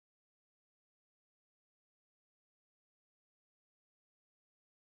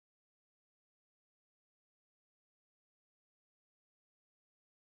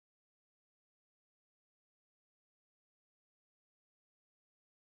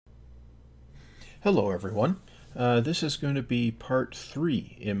Hello, everyone. This is going to be part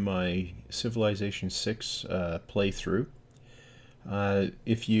 3 in my Civilization 6 playthrough.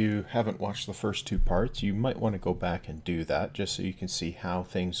 If you haven't watched the first two parts, you might want to go back and do that just so you can see how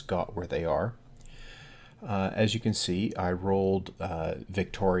things got where they are. As you can see, I rolled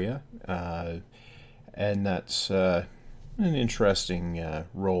Victoria, and that's an interesting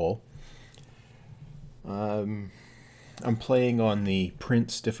roll. I'm playing on the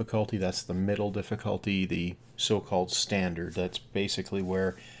Prince difficulty. That's the middle difficulty, the so-called standard. That's basically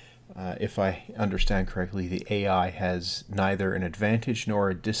where, if I understand correctly, the AI has neither an advantage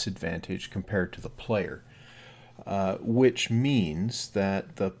nor a disadvantage compared to the player, which means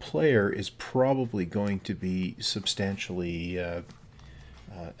that the player is probably going to be substantially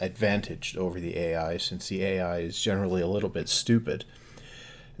advantaged over the AI, since the AI is generally a little bit stupid.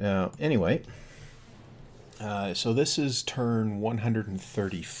 Now, anyway, so this is turn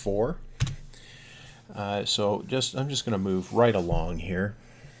 134. I'm just going to move right along here.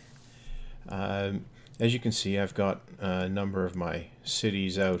 As you can see, I've got a number of my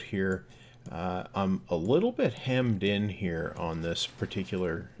cities out here. I'm a little bit hemmed in here on this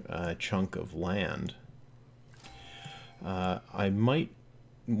particular chunk of land. I might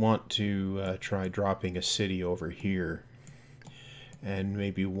want to try dropping a city over here and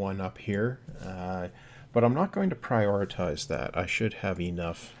maybe one up here. But I'm not going to prioritize that. I should have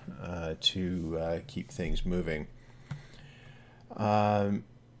enough to keep things moving.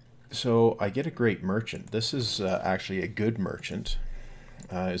 So I get a great merchant. This is actually a good merchant.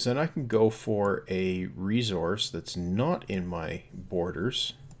 Then I can go for a resource that's not in my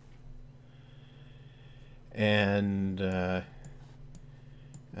borders and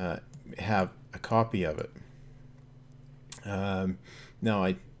have a copy of it. Now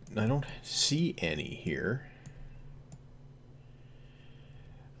I don't see any here.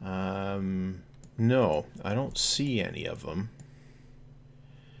 No, I don't see any of them.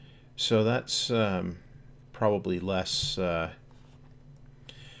 So that's probably less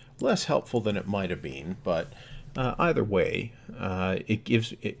helpful than it might have been. But either way,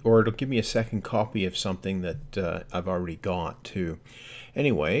 it'll give me a second copy of something that I've already got too.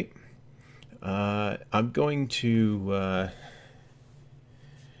 Anyway, I'm going to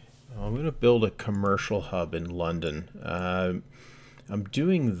build a commercial hub in London. I'm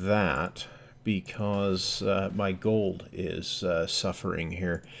doing that because my gold is suffering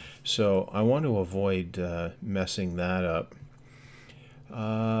here. So I want to avoid messing that up.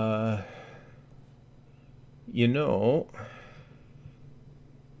 You know,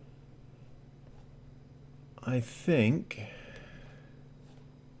 I think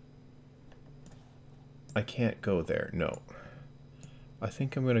I can't go there. No. I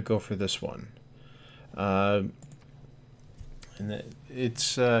think I'm going to go for this one. And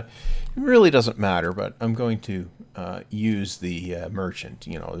it really doesn't matter, but I'm going to use the merchant.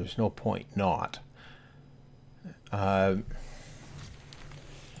 You know, there's no point not. Let's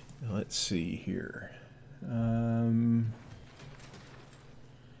see here.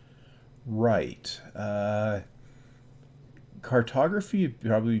 Right. Cartography would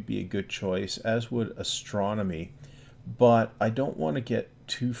probably be a good choice, as would astronomy. But I don't want to get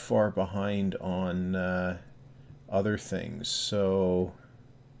too far behind on other things. So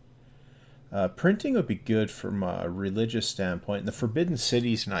printing would be good from a religious standpoint. And the Forbidden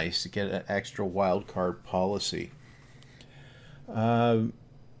City's nice to get an extra wildcard policy. But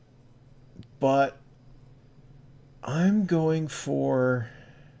I'm going for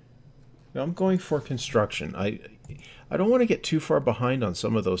construction. I don't want to get too far behind on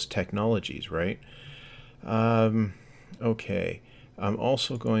some of those technologies, right? Okay, I'm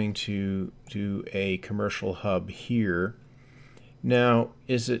also going to do a commercial hub here. Now,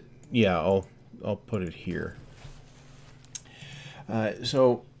 is it? Yeah, I'll put it here.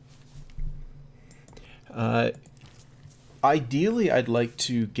 Ideally, I'd like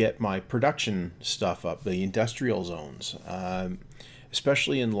to get my production stuff up, the industrial zones,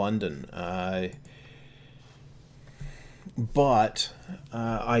 especially in London. But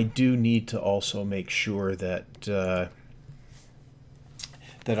I do need to also make sure that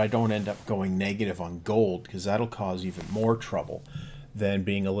I don't end up going negative on gold, because that'll cause even more trouble than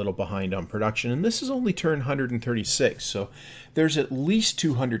being a little behind on production. And this is only turn 136, so there's at least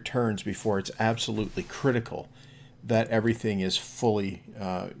 200 turns before it's absolutely critical that everything is fully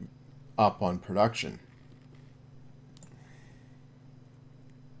up on production.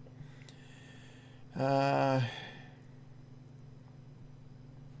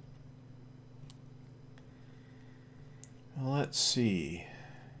 Let's see.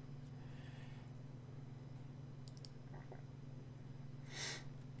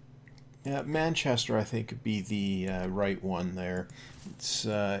 Manchester, I think, would be the right one there. It's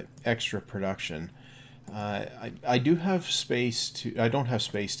extra production. I do have space to. I don't have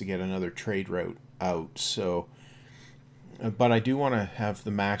space to get another trade route out, so. But I do want to have the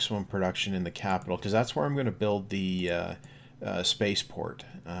maximum production in the capital because that's where I'm going to build the spaceport.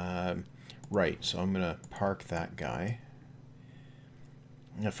 Right, so I'm going to park that guy.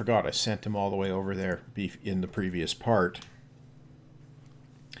 I forgot I sent him all the way over there in the previous part.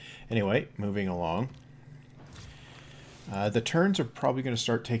 Anyway, moving along. The turns are probably going to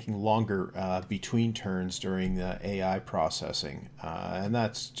start taking longer between turns during the AI processing, and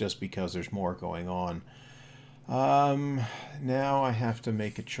that's just because there's more going on. Now I have to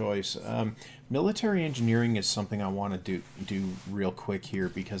make a choice. Military engineering is something I want to do real quick here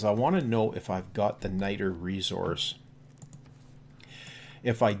because I want to know if I've got the niter resource.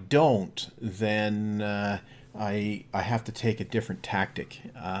 If I don't, then I have to take a different tactic.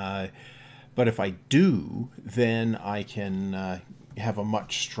 But if I do, then I can have a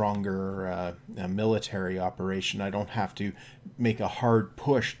much stronger military operation. I don't have to make a hard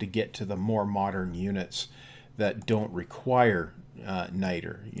push to get to the more modern units that don't require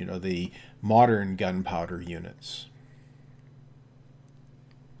niter, you know, the modern gunpowder units.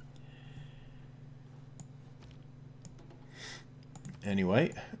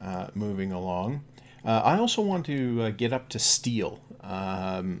 Anyway, moving along. I also want to get up to steel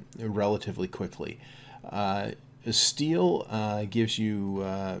relatively quickly. Steel gives you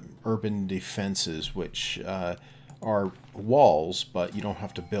urban defenses, which are walls, but you don't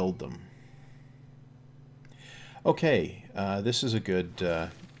have to build them. Okay, this is a good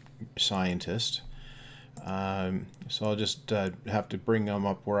scientist. So I'll just have to bring them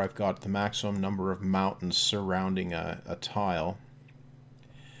up where I've got the maximum number of mountains surrounding a tile.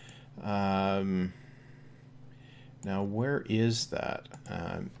 Now, where is that?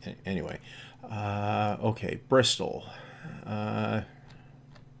 Anyway, okay, Bristol.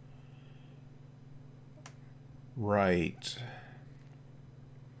 Right.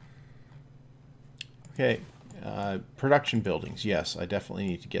 Okay, production buildings. Yes, I definitely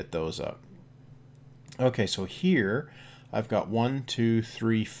need to get those up. Okay, so here I've got 1, 2,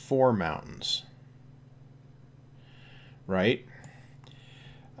 3, 4 mountains. Right?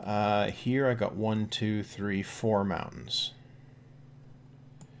 Here I got 1, 2, 3, 4 mountains.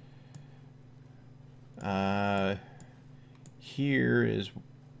 Here is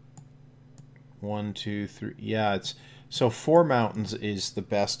 1, 2, 3. Yeah, it's so 4 mountains is the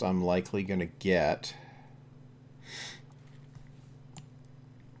best I'm likely going to get.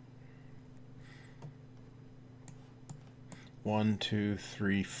 One, two,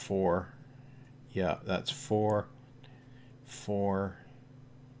 three, 4. Yeah, that's 4. 4.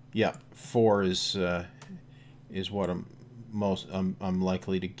 Yeah, 4 is what I'm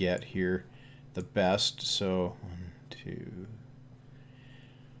likely to get here, the best. So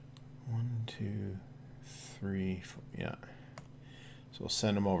 1, 2, 3, 4. Yeah. So we'll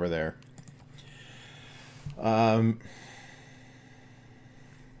send them over there.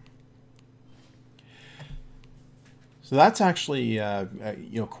 So that's actually you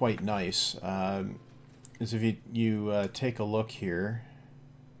know, quite nice. Is if you take a look here.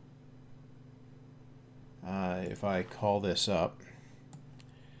 If I call this up,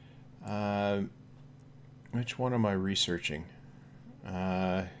 which one am I researching?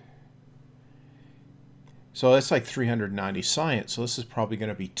 So that's like 390 science, so this is probably going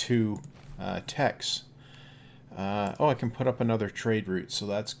to be 2 techs. Oh, I can put up another trade route, so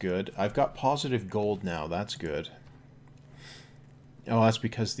that's good. I've got positive gold now, that's good. Oh, that's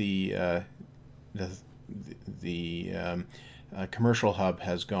because the commercial hub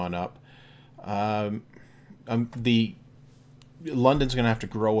has gone up. The London's going to have to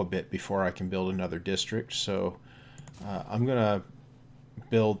grow a bit before I can build another district, so I'm going to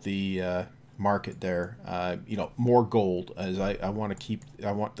build the market there. You know, more gold, as I want to keep.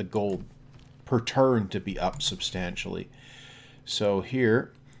 I want the gold per turn to be up substantially. So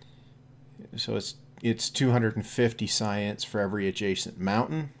here, so it's 250 science for every adjacent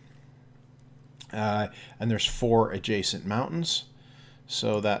mountain, and there's 4 adjacent mountains,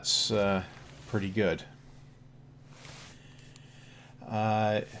 so that's pretty good.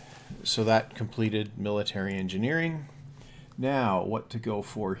 So that completed military engineering. Now, what to go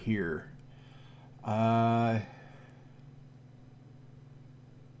for here?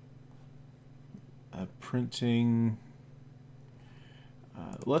 Printing.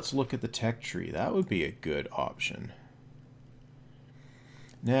 Let's look at the tech tree. That would be a good option.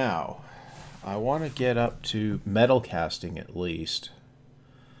 Now, I want to get up to metal casting at least.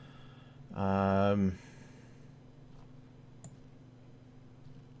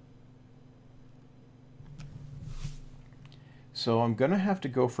 So I'm going to have to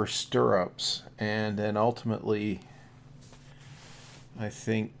go for stirrups, and then ultimately, I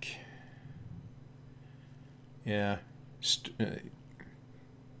think, yeah,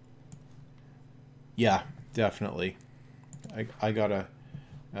 yeah, definitely. I gotta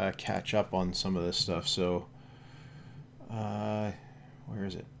catch up on some of this stuff. So, where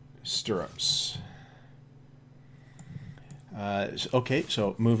is it? Stirrups. Okay,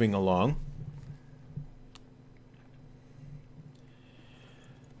 so moving along.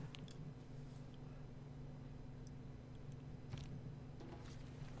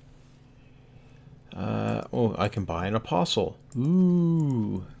 Oh, I can buy an apostle.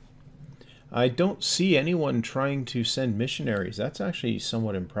 Ooh. I don't see anyone trying to send missionaries. That's actually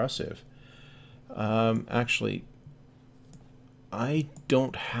somewhat impressive. Actually, I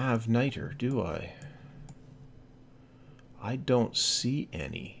don't have niter, do I? I don't see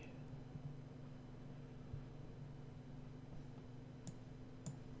any.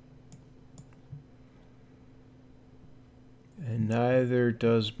 And neither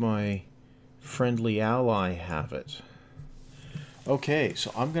does my friendly ally have it. Okay,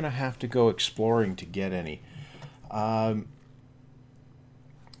 so I'm going to have to go exploring to get any.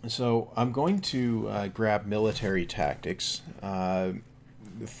 So I'm going to grab military tactics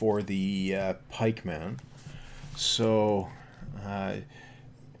for the pikeman. So I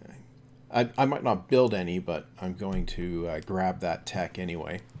might not build any, but I'm going to grab that tech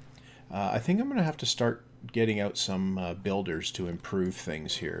anyway. I think I'm going to have to start getting out some builders to improve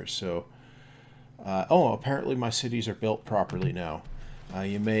things here. So, oh, apparently my cities are built properly now.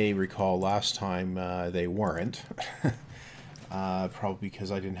 You may recall last time they weren't. Probably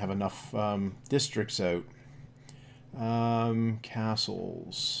because I didn't have enough districts out.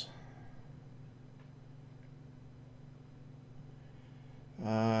 Castles.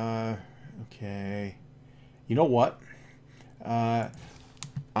 Okay. You know what?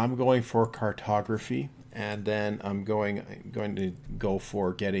 I'm going for cartography, and then I'm going to go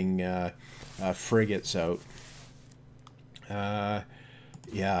for getting frigates out.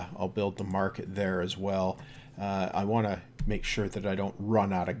 Yeah, I'll build the market there as well. I want to make sure that I don't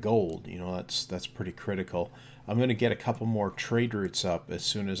run out of gold. You know, that's pretty critical. I'm going to get a couple more trade routes up as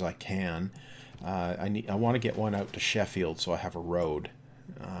soon as I can. I want to get one out to Sheffield so I have a road.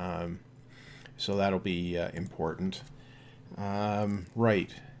 So that'll be important. Right.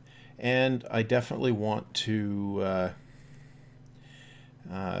 And I definitely want to...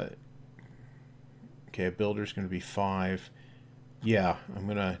 okay, a builder's going to be 5. Yeah, I'm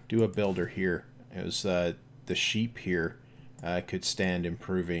going to do a builder here. As the sheep here could stand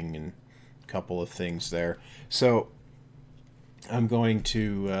improving and a couple of things there. So I'm going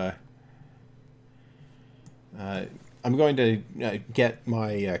to... get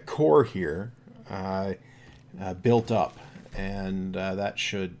my core here built up, and that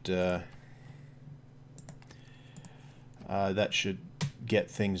should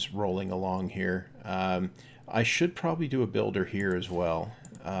get things rolling along here. I should probably do a builder here as well,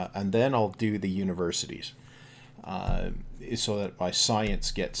 and then I'll do the universities so that my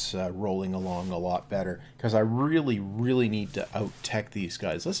science gets rolling along a lot better, because I really need to out-tech these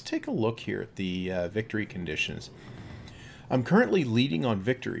guys. Let's take a look here at the victory conditions. I'm currently leading on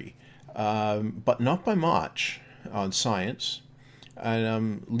victory, but not by much on science, and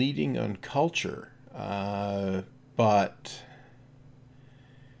I'm leading on culture, but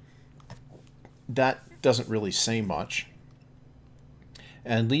that doesn't really say much.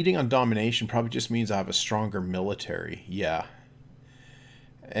 And leading on domination probably just means I have a stronger military, yeah.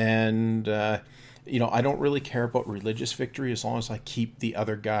 And, you know, I don't really care about religious victory as long as I keep the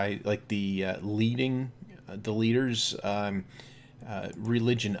other guy, like the the leaders'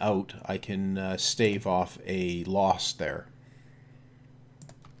 religion out. I can stave off a loss there.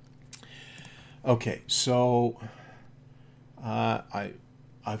 Okay, so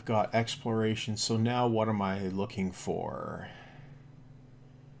I've got exploration. So now what am I looking for?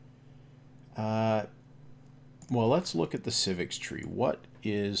 Well, let's look at the civics tree. What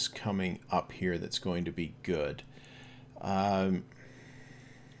is coming up here that's going to be good?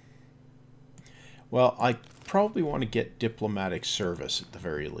 Well, I probably want to get diplomatic service at the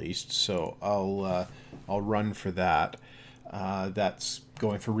very least, so I'll run for that. That's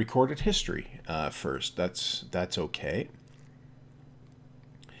going for recorded history first. That's okay.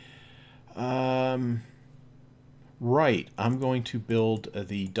 Right, I'm going to build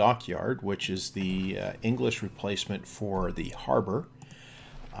the dockyard, which is the English replacement for the harbor.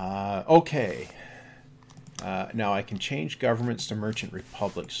 Okay. Now I can change governments to merchant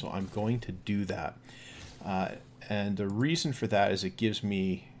republics, so I'm going to do that. And the reason for that is it gives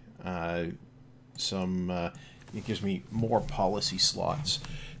me some it gives me more policy slots.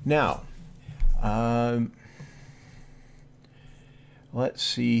 Now, let's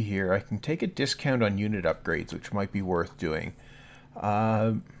see here. I can take a discount on unit upgrades, which might be worth doing.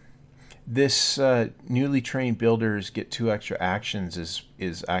 This newly trained builders get 2 extra actions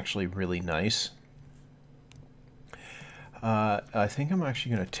is actually really nice. I think I'm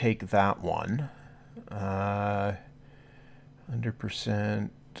actually going to take that one. 100%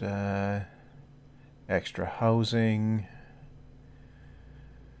 extra housing.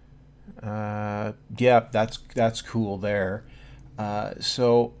 Yeah, that's cool there.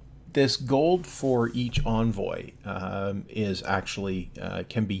 So this gold for each envoy is actually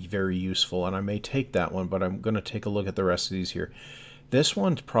can be very useful, and I may take that one, but I'm going to take a look at the rest of these here. This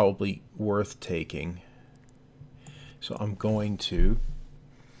one's probably worth taking, so I'm going to.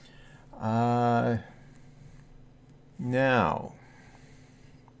 Now,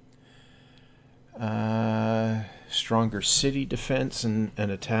 stronger city defense and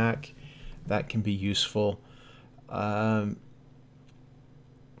attack, that can be useful.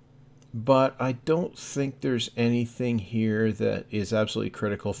 But I don't think there's anything here that is absolutely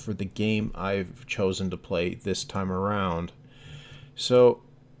critical for the game I've chosen to play this time around. So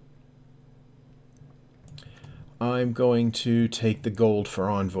I'm going to take the gold for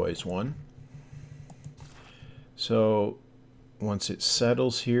envoys one. So once it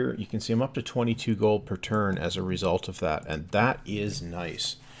settles here, you can see I'm up to 22 gold per turn as a result of that, and that is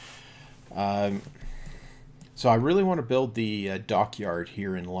nice. So I really want to build the dockyard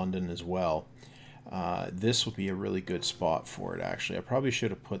here in London as well. This will be a really good spot for it, actually. I probably should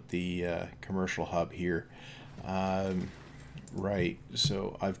have put the commercial hub here. Right,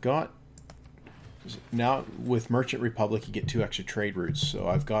 so I've got... Now, with Merchant Republic, you get 2 extra trade routes, so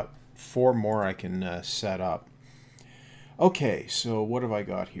I've got 4 more I can set up. Okay, so what have I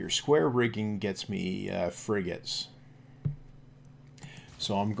got here? Square rigging gets me frigates.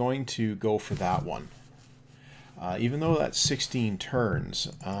 So I'm going to go for that one. Even though that's 16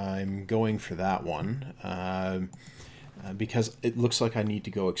 turns, I'm going for that one because it looks like I need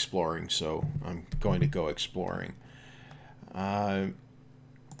to go exploring, so I'm going to go exploring. Now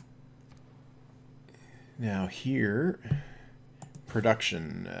here,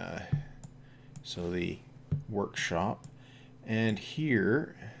 production, so the workshop, and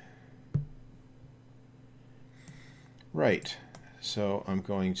here, right, so I'm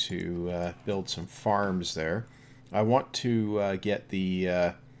going to build some farms there. I want to get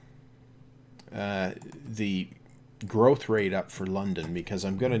the growth rate up for London because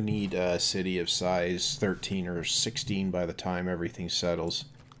I'm going to need a city of size 13 or 16 by the time everything settles.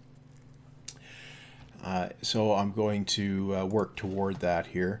 So I'm going to work toward that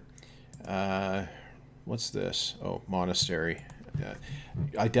here. What's this? Oh, monastery.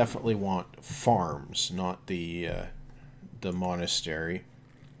 I definitely want farms, not the monastery.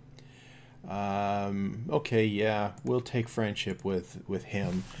 Okay, yeah, we'll take friendship with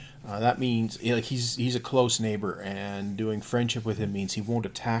him. That means like he's a close neighbor, and doing friendship with him means he won't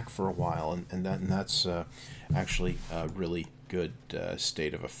attack for a while, and that's actually a really good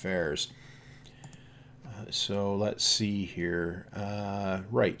state of affairs. So let's see here.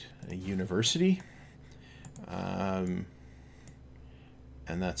 Right, a university, and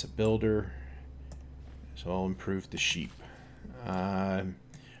that's a builder. So I'll improve the sheep.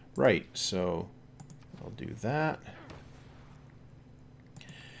 Right, so I'll do that.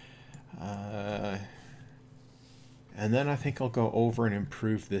 And then I think I'll go over and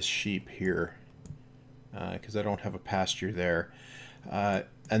improve this sheep here because I don't have a pasture there.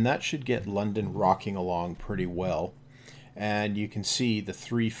 And that should get London rocking along pretty well. And you can see the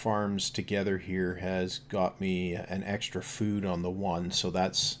 3 farms together here has got me an extra food on the one, so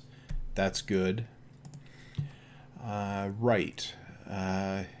that's good. Right.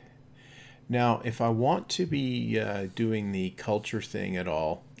 Now, if I want to be doing the culture thing at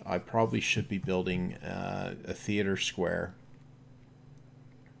all, I probably should be building a theater square.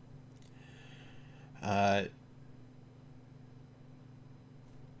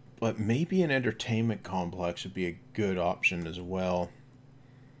 But maybe an entertainment complex would be a good option as well.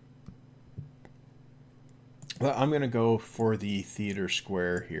 But I'm going to go for the theater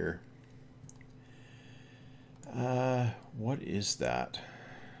square here. What is that?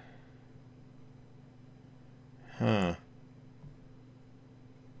 Huh.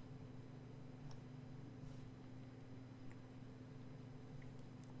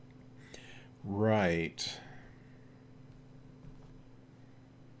 Right.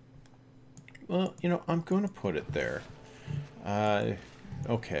 Well, you know, I'm going to put it there.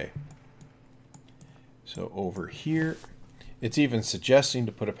 Okay. So over here, it's even suggesting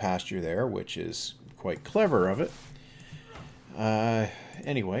to put a pasture there, which is quite clever of it.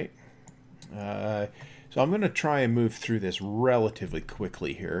 Anyway, so I'm going to try and move through this relatively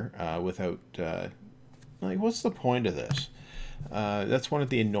quickly here without, like, what's the point of this? That's one of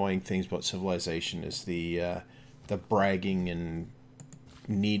the annoying things about Civilization is the bragging and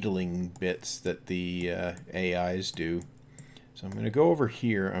needling bits that the AIs do. So I'm going to go over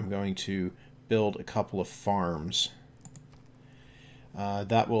here. I'm going to build a couple of farms.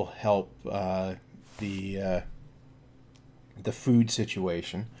 That will help the food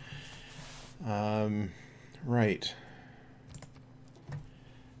situation. Right.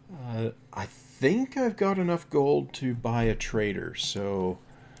 I think I've got enough gold to buy a trader. So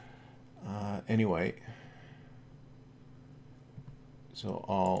anyway, so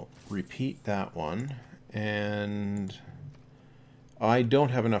I'll repeat that one, and I don't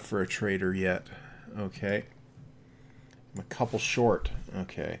have enough for a trader yet. Okay. I'm a couple short.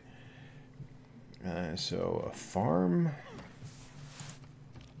 Okay. So a farm.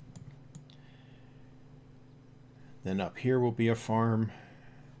 Then up here will be a farm.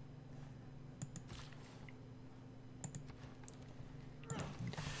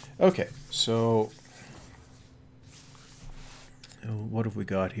 Okay, so what have we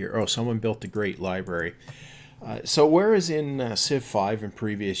got here? Oh, someone built a great library. So whereas in Civ 5 and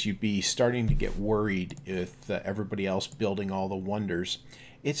previous you'd be starting to get worried with everybody else building all the wonders,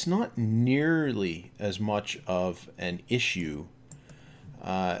 it's not nearly as much of an issue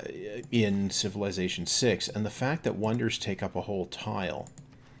in Civilization 6. And the fact that wonders take up a whole tile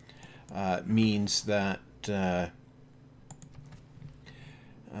means that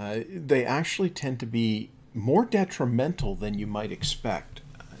they actually tend to be more detrimental than you might expect.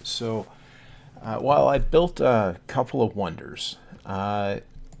 So while I built a couple of wonders, I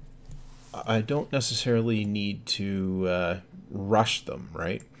don't necessarily need to rush them,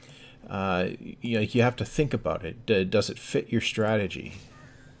 right? You know, you have to think about it. Does it fit your strategy?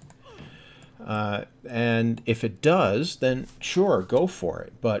 And if it does, then sure, go for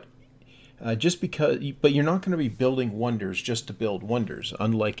it. But but you're not going to be building wonders just to build wonders.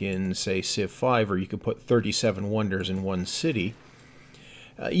 Unlike in, say, Civ 5, where you could put 37 wonders in one city.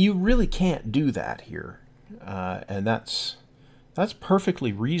 You really can't do that here, and that's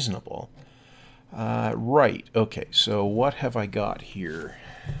perfectly reasonable. Right, okay, so what have I got here?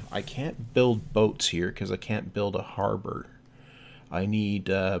 I can't build boats here because I can't build a harbor. I need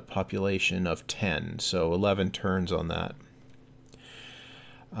a population of 10, so 11 turns on that.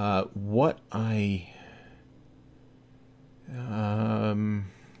 Well,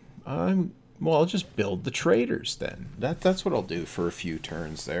 I'll just build the traders then. That's what I'll do for a few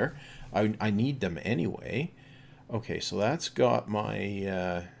turns there. I need them anyway. Okay, so that's got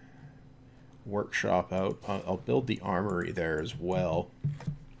my workshop out. I'll build the armory there as well.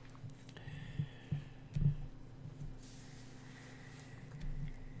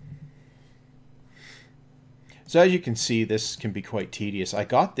 So as you can see, this can be quite tedious. I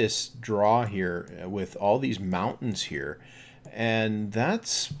got this draw here with all these mountains here, and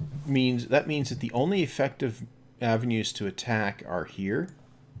that means that the only effective avenues to attack are here,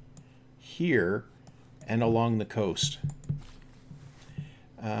 here, and along the coast.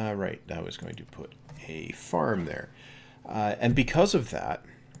 Right, I was going to put a farm there, and because of that,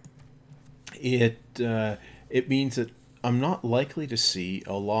 it means that I'm not likely to see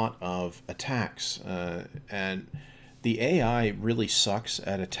a lot of attacks, and the AI really sucks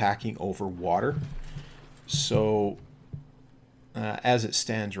at attacking over water. So as it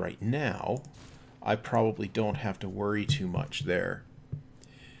stands right now, I probably don't have to worry too much there.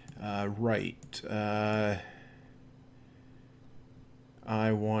 Right.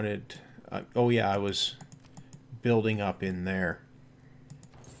 I wanted... oh yeah, I was building up in there.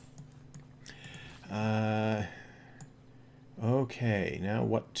 Okay, now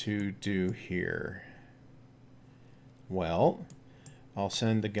what to do here? Well, I'll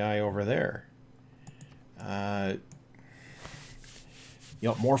send the guy over there. You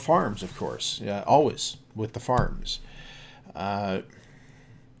know, more farms, of course. Always with the farms.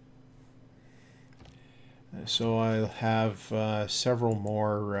 So I'll have several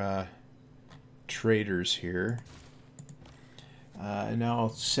more traders here. Now I'll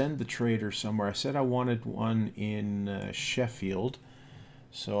send the trader somewhere. I said I wanted one in Sheffield,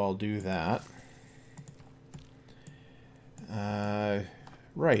 so I'll do that.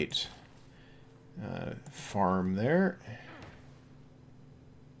 Right. Farm there.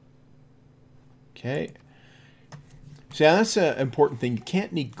 Okay. So yeah, that's an important thing. You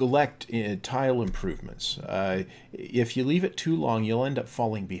can't neglect tile improvements. If you leave it too long, you'll end up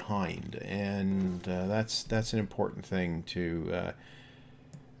falling behind, and that's an important thing to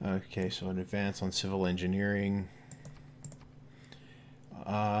Okay, so an advance on civil engineering.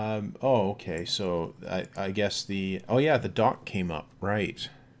 Oh, okay, so I guess the... Oh, yeah, the dock came up, right.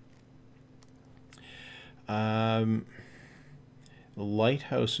 The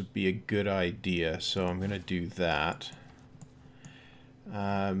lighthouse would be a good idea, so I'm going to do that.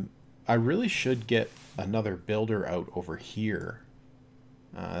 I really should get another builder out over here.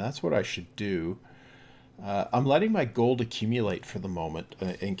 That's what I should do. I'm letting my gold accumulate for the moment,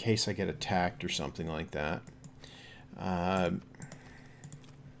 in case I get attacked or something like that.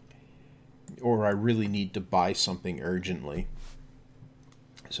 Or I really need to buy something urgently.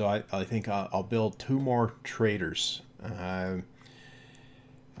 So I think I'll build 2 more traders. I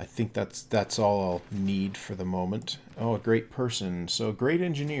think that's all I'll need for the moment. Oh, a great person. So, great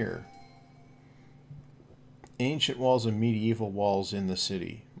engineer. Ancient walls and medieval walls in the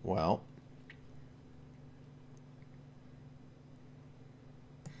city. Well,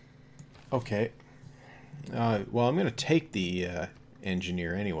 okay. Well, I'm going to take the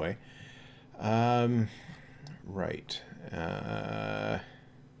engineer anyway. Right.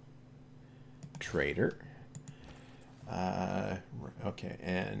 Trader. Okay,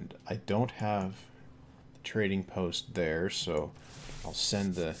 and I don't have the trading post there, so I'll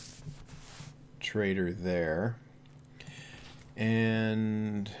send the trader there.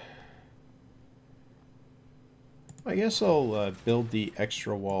 And I guess I'll build the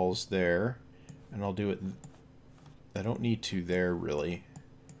extra walls there, and I'll do it... I don't need to there, really.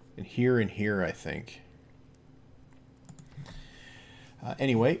 And here, I think.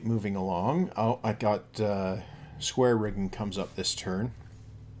 Anyway, moving along. Oh, I got square rigging comes up this turn,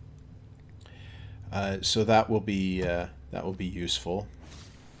 so that will be useful.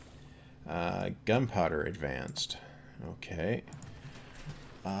 Gunpowder advanced. Okay.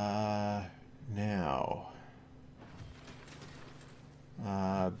 Now,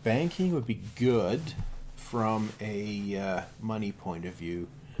 banking would be good from a money point of view,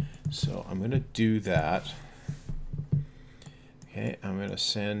 so I'm going to do that. Okay, I'm going to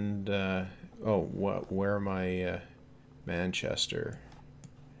send... where am I? Manchester.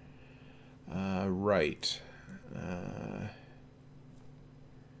 Right.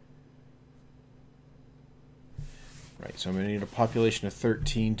 Right, so I'm going to need a population of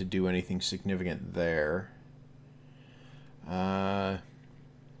 13 to do anything significant there. Well,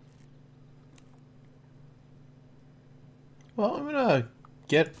 I'm going to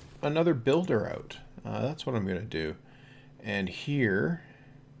get another builder out. That's what I'm going to do. And here,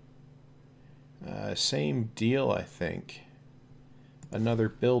 same deal, I think. Another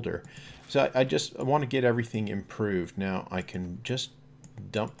builder. So I want to get everything improved. Now I can just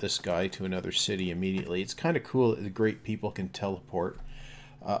dump this guy to another city immediately. It's kind of cool that the great people can teleport.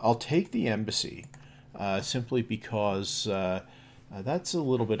 I'll take the embassy simply because that's a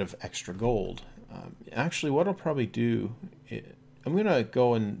little bit of extra gold. Actually, what I'll probably do, I'm going to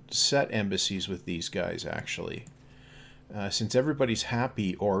go and set embassies with these guys, actually. Since everybody's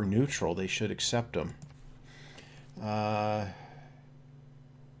happy or neutral, they should accept them.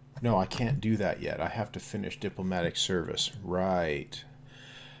 No, I can't do that yet. I have to finish diplomatic service. Right.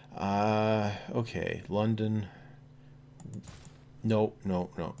 Okay, London. No.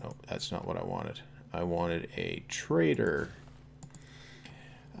 That's not what I wanted. I wanted a trader.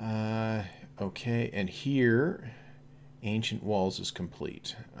 Okay, and here, Ancient Walls is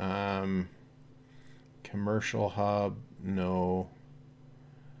complete. Commercial hub, no.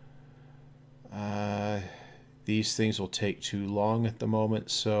 These things will take too long at the moment,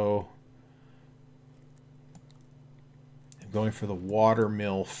 so I'm going for the water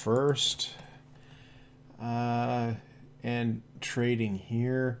mill first. And trading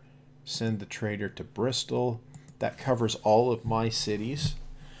here, send the trader to Bristol. That covers all of my cities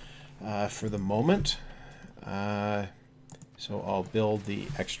for the moment. So I'll build the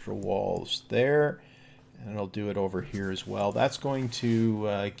extra walls there. And I'll do it over here as well. That's going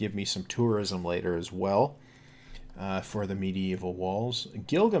to give me some tourism later as well for the medieval walls.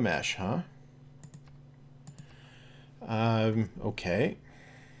 Gilgamesh, huh? Okay.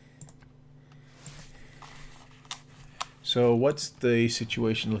 So what's the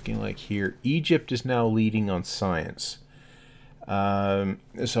situation looking like here? Egypt is now leading on science.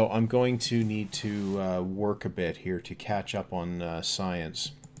 So I'm going to need to work a bit here to catch up on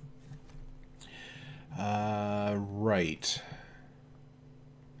science. Right.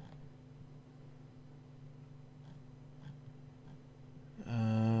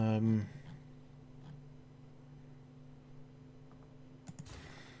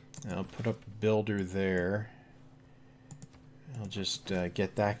 I'll put up a builder there. I'll just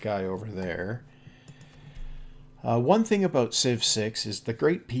get that guy over there. One thing about Civ 6 is the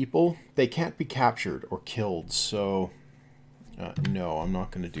great people, they can't be captured or killed, so no, I'm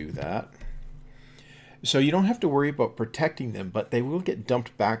not going to do that. So you don't have to worry about protecting them, but they will get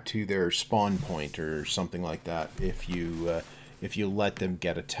dumped back to their spawn point or something like that if you let them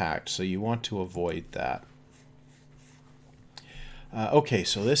get attacked. So you want to avoid that. Okay,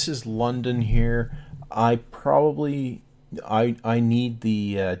 so this is London here. I need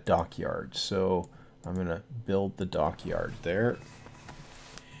the dockyard, so I'm gonna build the dockyard there.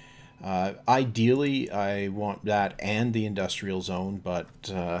 Ideally, I want that and the industrial zone, but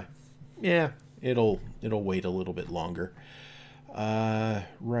yeah, it'll wait a little bit longer.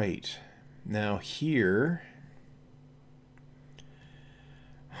 Right now here,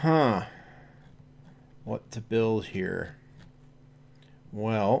 what to build here?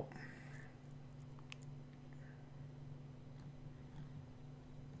 Well,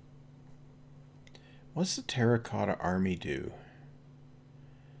 what's the Terracotta Army do?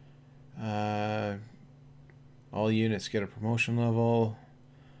 All units get a promotion level.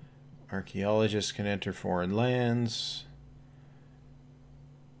 Archaeologists can enter foreign lands.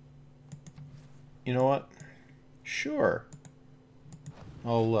 You know what? Sure.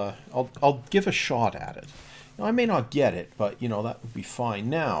 I'll give a shot at it. Now, I may not get it, but you know that would be fine.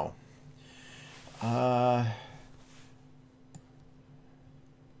 Now,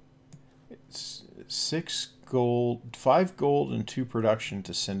 it's 6 gold, 5 gold, and 2 production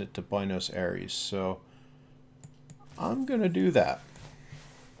to send it to Buenos Aires. So I'm gonna do that.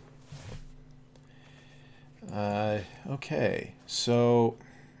 Okay, so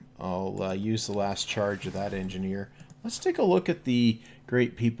I'll use the last charge of that engineer. Let's take a look at the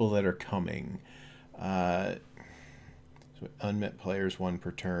great people that are coming. So unmet players 1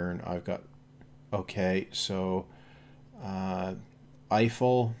 per turn. I've got, okay, so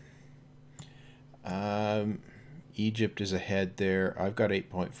Eiffel, Egypt is ahead there. I've got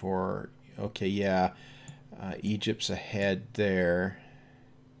 8.4. Okay, yeah, Egypt's ahead there.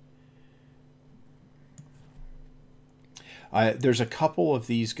 There's a couple of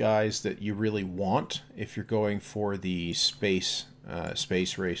these guys that you really want if you're going for the space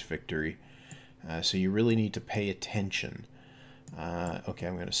race victory. So you really need to pay attention. Okay,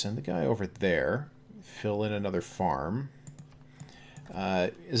 I'm going to send the guy over there, fill in another farm.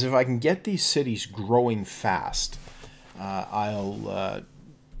 As if I can get these cities growing fast, I'll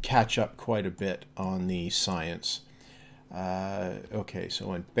catch up quite a bit on the science. Okay, so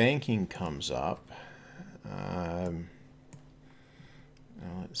when banking comes up,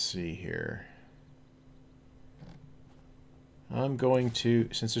 let's see here. I'm going to,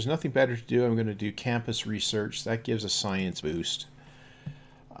 since there's nothing better to do, I'm going to do campus research. That gives a science boost.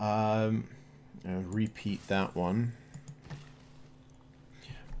 I'll repeat that one.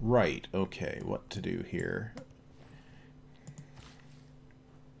 Right, okay, what to do here?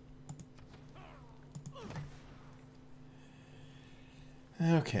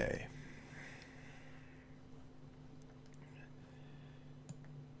 Okay.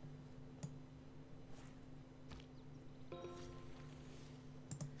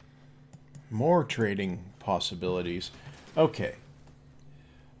 More trading possibilities. Okay.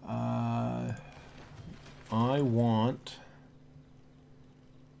 I want...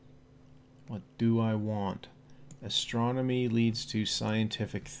 What do I want? Astronomy leads to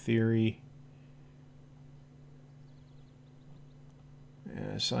scientific theory.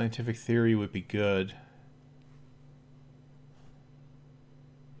 Scientific theory would be good.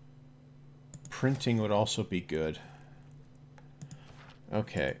 Printing would also be good.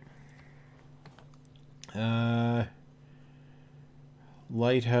 Okay.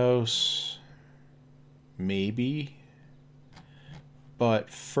 Lighthouse, maybe. But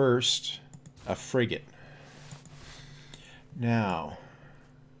first, a frigate. Now,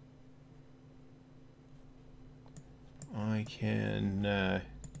 I can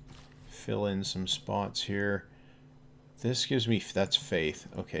fill in some spots here. This gives me, that's faith.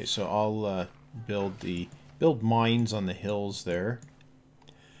 Okay, so I'll build mines on the hills there.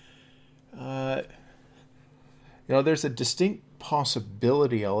 You know, there's a distinct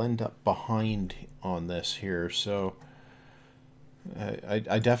possibility I'll end up behind on this here, so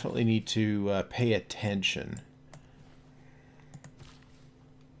I definitely need to pay attention.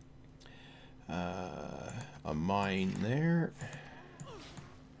 A mine there.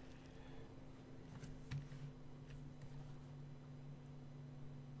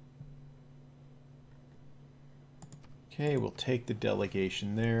 Okay, we'll take the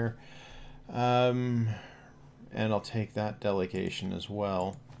delegation there. And I'll take that delegation as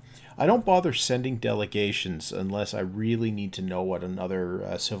well. I don't bother sending delegations unless I really need to know what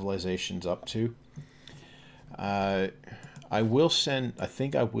another civilization's up to. I will send, I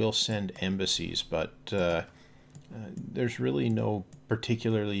think I will send embassies, but there's really no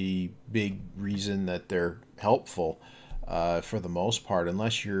particularly big reason that they're helpful for the most part,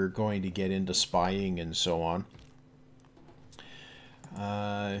 unless you're going to get into spying and so on.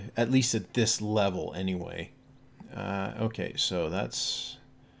 At least at this level, anyway. Okay, so that's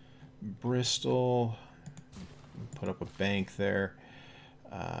Bristol. Put up a bank there.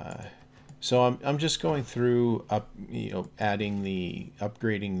 So I'm just going through upgrading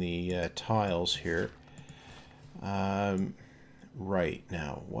the tiles here. Right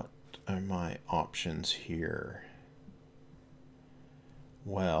now, what are my options here?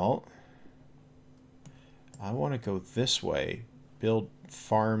 Well, I want to go this way, build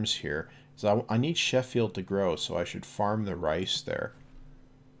farms here. So I need Sheffield to grow, so I should farm the rice there.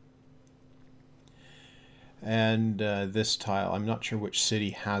 And this tile, I'm not sure which city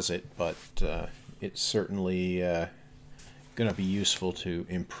has it, but it's certainly going to be useful to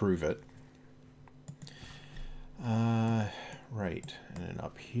improve it. Right, and then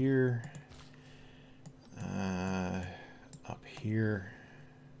up here,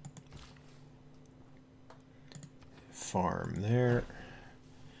 farm there.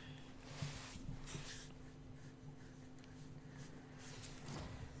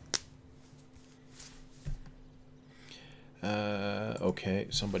 Okay,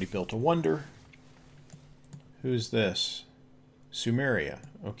 somebody built a wonder. Who's this? Sumeria.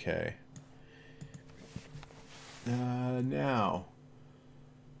 Okay. Now,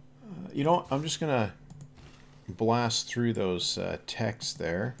 you know what? I'm just gonna blast through those texts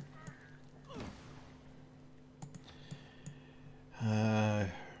there.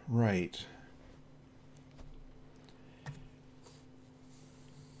 Right.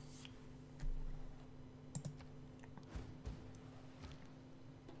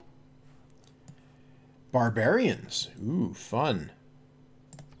 Barbarians. Ooh, fun.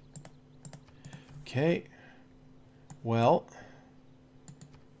 Okay. Well,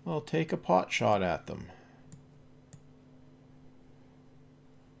 I'll take a pot shot at them.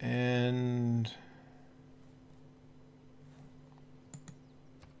 And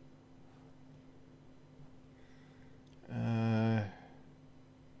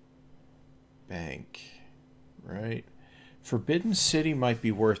bank, right? Forbidden City might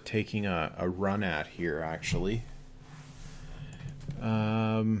be worth taking a run at here, actually.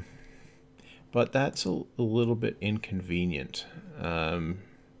 But that's a little bit inconvenient.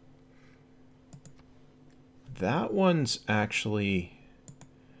 That one's actually...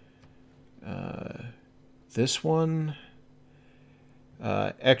 this one,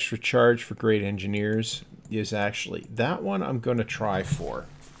 extra charge for great engineers, is actually... that one I'm going to try for.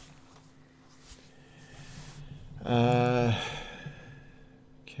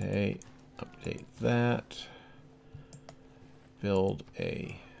 Okay, update that. Build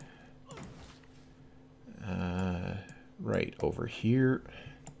a... right over here.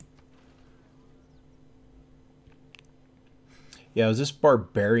 Yeah, it was this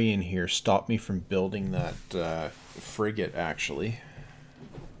barbarian here stopped me from building that frigate, actually.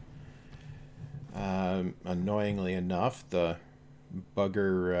 Annoyingly enough, the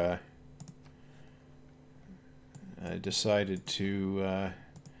bugger decided to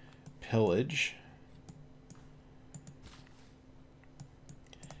pillage.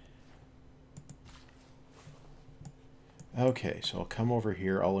 Okay, so I'll come over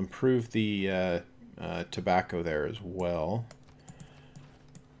here. I'll improve the tobacco there as well.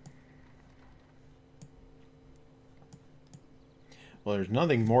 Well, there's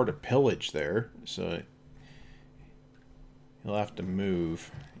nothing more to pillage there, so he'll have to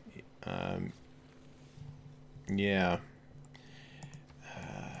move. Yeah.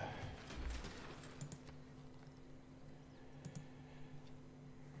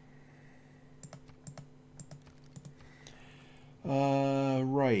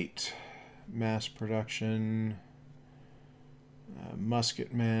 Right. Mass production.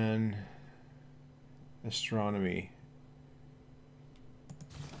 Musketman. Astronomy.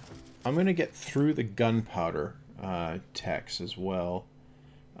 I'm going to get through the gunpowder text as well.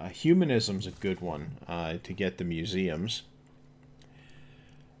 Humanism's a good one to get the museums.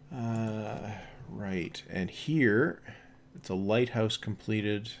 Right, and here it's a lighthouse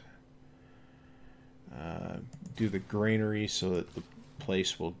completed. Do the granary so that the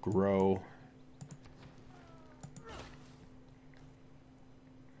place will grow.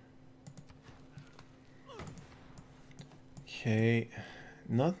 Okay,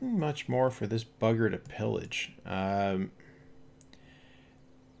 nothing much more for this bugger to pillage. I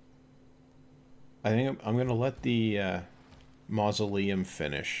think I'm going to let the mausoleum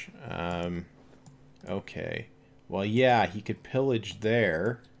finish. Okay. Well, yeah, he could pillage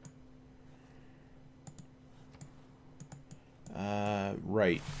there.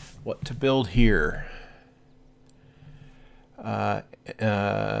 Right. What to build here?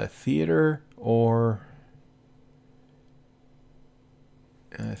 Theater or...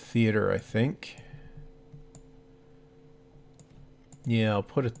 theater, I think. Yeah, I'll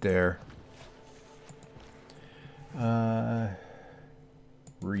put it there.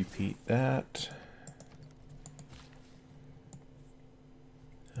 Repeat that.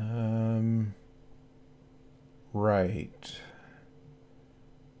 Right.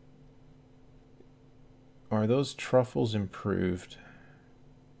 Are those truffles improved?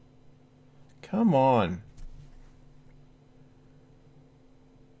 Come on.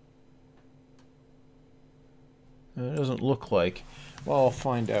 It doesn't look like. Well, I'll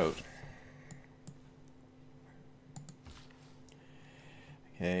find out.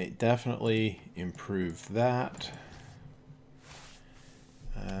 Okay, definitely improve that.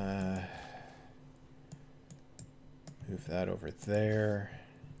 Move that over there.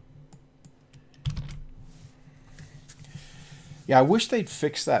 Yeah, I wish they'd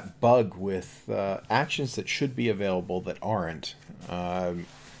fix that bug with actions that should be available that aren't.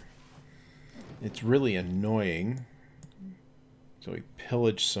 It's really annoying. So we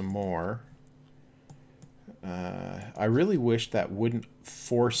pillage some more. I really wish that wouldn't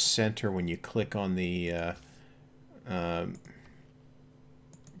force center when you click on the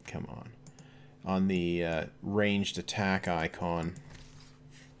come on the ranged attack icon.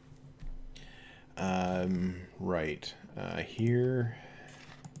 Right here.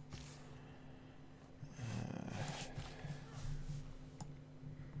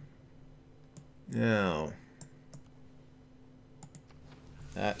 Now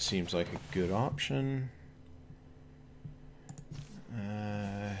that seems like a good option.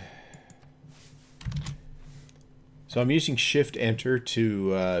 So I'm using Shift Enter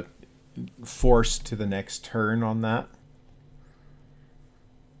to force to the next turn on that.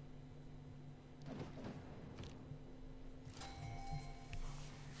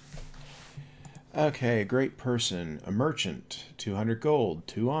 Okay, great person. A merchant. 200 gold.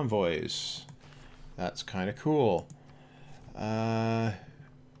 2 envoys. That's kind of cool. Well,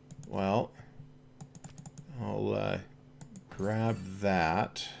 I'll grab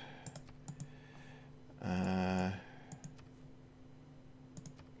that.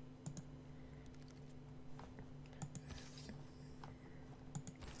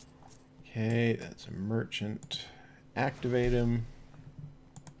 Okay, that's a merchant. Activate him.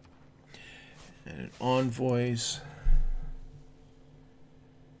 And an envoys.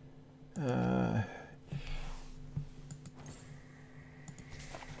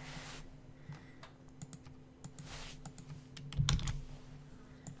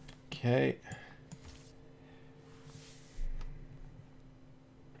 Okay.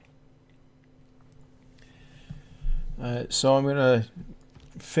 So I'm going to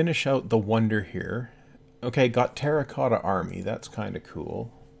finish out the wonder here. Okay, got terracotta army. That's kind of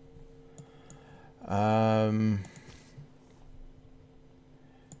cool.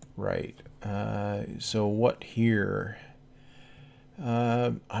 Right. So what here?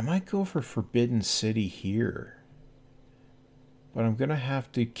 I might go for Forbidden City here. But I'm going to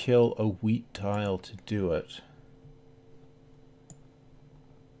have to kill a wheat tile to do it.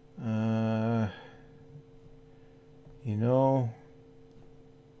 You know,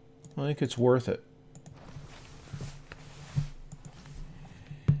 I think it's worth it.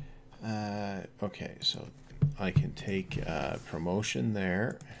 Okay, so I can take promotion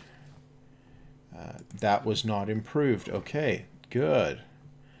there. That was not improved. Okay, good.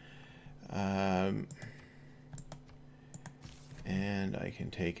 And I can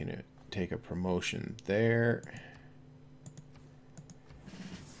take a promotion there.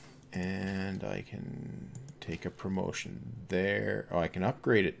 And I can take a promotion there. Oh, I can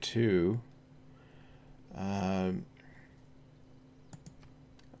upgrade it too.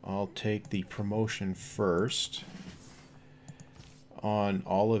 I'll take the promotion first on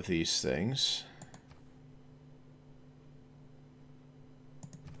all of these things.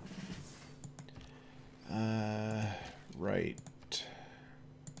 Right.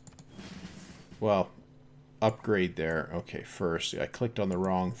 Well, upgrade there. Okay, first. I clicked on the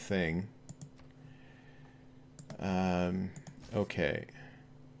wrong thing. Okay.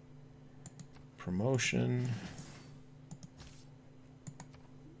 Promotion.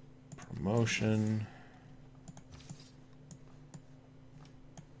 Promotion.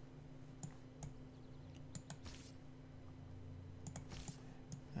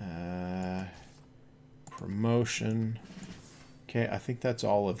 Promotion. Okay, I think that's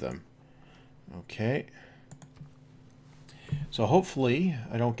all of them. Okay. So hopefully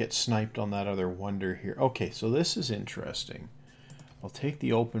I don't get sniped on that other wonder here. Okay, so this is interesting. I'll take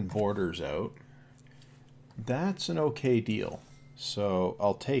the open borders out. That's an okay deal, so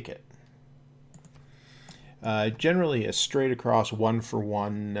I'll take it. Generally, a straight across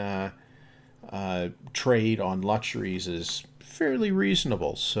one-for-one trade on luxuries is fairly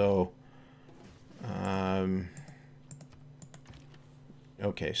reasonable. So,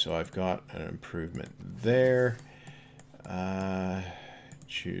 okay, so I've got an improvement there.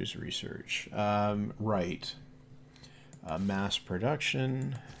 Choose research. Right. Mass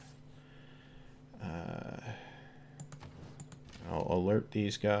production. I'll alert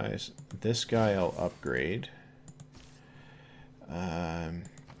these guys. This guy I'll upgrade.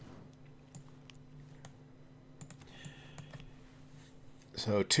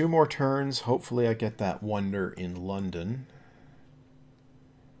 So 2 more turns. Hopefully I get that wonder in London.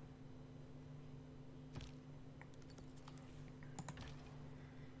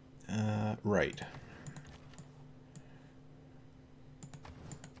 Right.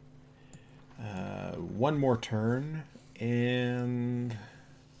 1 more turn, and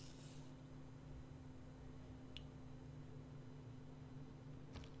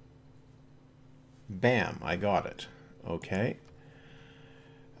bam, I got it. Okay.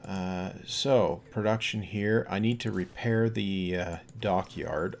 So, production here. I need to repair the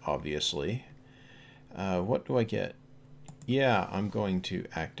dockyard, obviously. What do I get? Yeah, I'm going to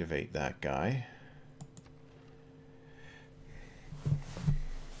activate that guy.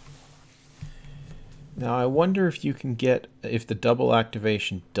 Now I wonder if you can get, if the double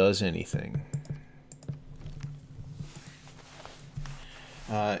activation does anything.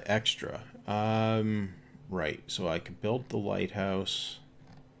 Extra. Right, so I could build the lighthouse.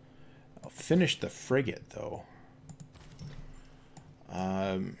 I'll finish the frigate though.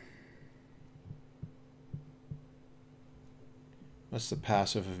 What's the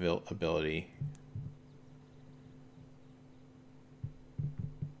passive ability?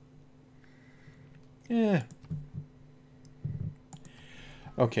 Yeah.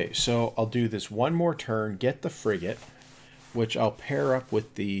 Okay, so I'll do this 1 more turn, get the frigate, which I'll pair up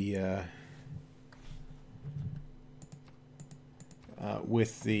with the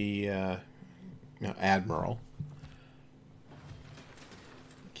admiral.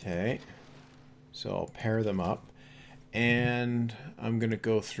 Okay, so I'll pair them up, and I'm going to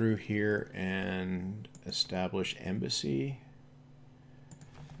go through here and establish embassy.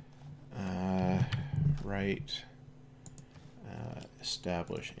 Right.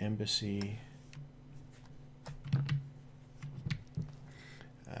 Establish embassy.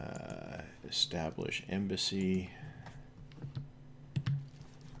 Establish embassy.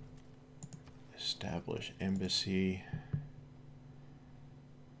 Establish embassy.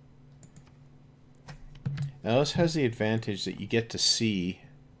 Now this has the advantage that you get to see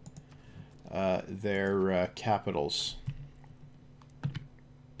their capitals.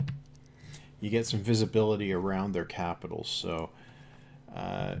 You get some visibility around their capitals, so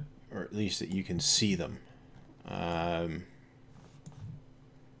or at least that you can see them.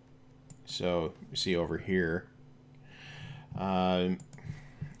 So you see over here.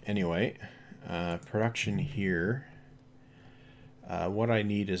 Anyway, production here. What I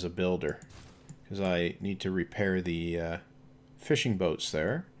need is a builder, because I need to repair the fishing boats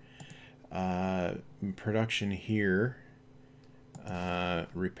there. Production here.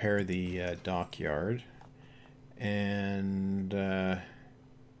 Repair the dockyard, and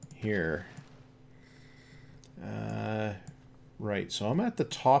here. Right, so I'm at the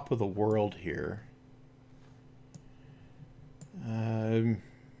top of the world here.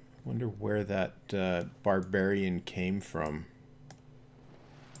 Wonder where that barbarian came from.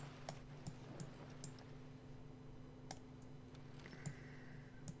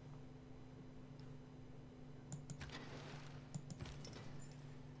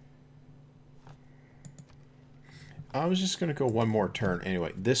 I was just going to go 1 more turn.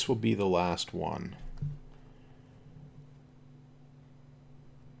 Anyway, this will be the last one.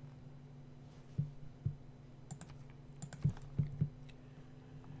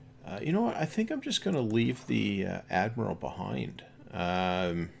 You know what? I think I'm just going to leave the Admiral behind.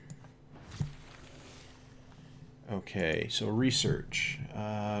 Okay, so research.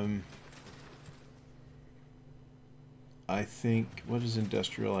 I think, what does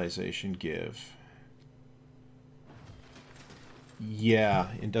industrialization give? Yeah,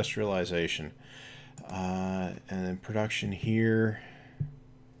 industrialization. And then production here.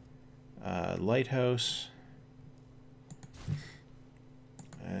 Lighthouse.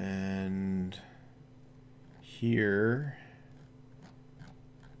 And here.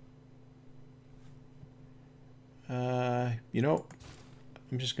 You know,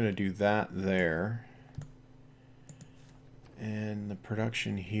 I'm just going to do that there. And the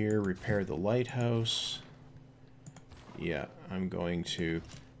production here, repair the lighthouse. Yeah, I'm going to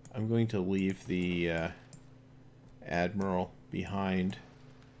leave the Admiral behind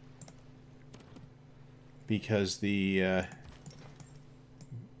because the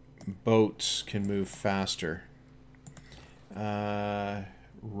boats can move faster.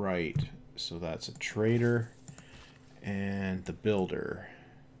 Right, so that's a trader and the builder.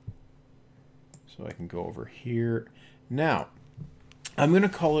 So I can go over here. Now, I'm going to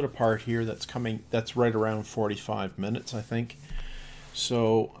call it a part here. That's right around 45 minutes, I think.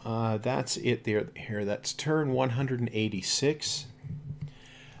 So that's it there. Here, that's turn 186.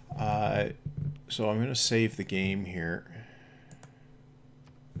 So I'm going to save the game here.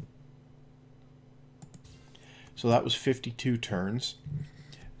 So that was 52 turns.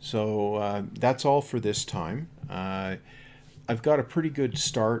 So that's all for this time. I've got a pretty good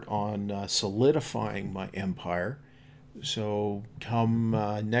start on solidifying my empire. So come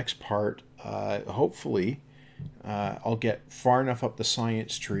next part, hopefully I'll get far enough up the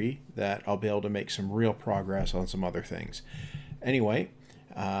science tree that I'll be able to make some real progress on some other things. Anyway,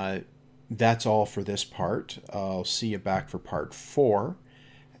 that's all for this part. I'll see you back for part 4.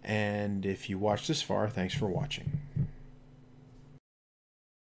 And if you watched this far, thanks for watching.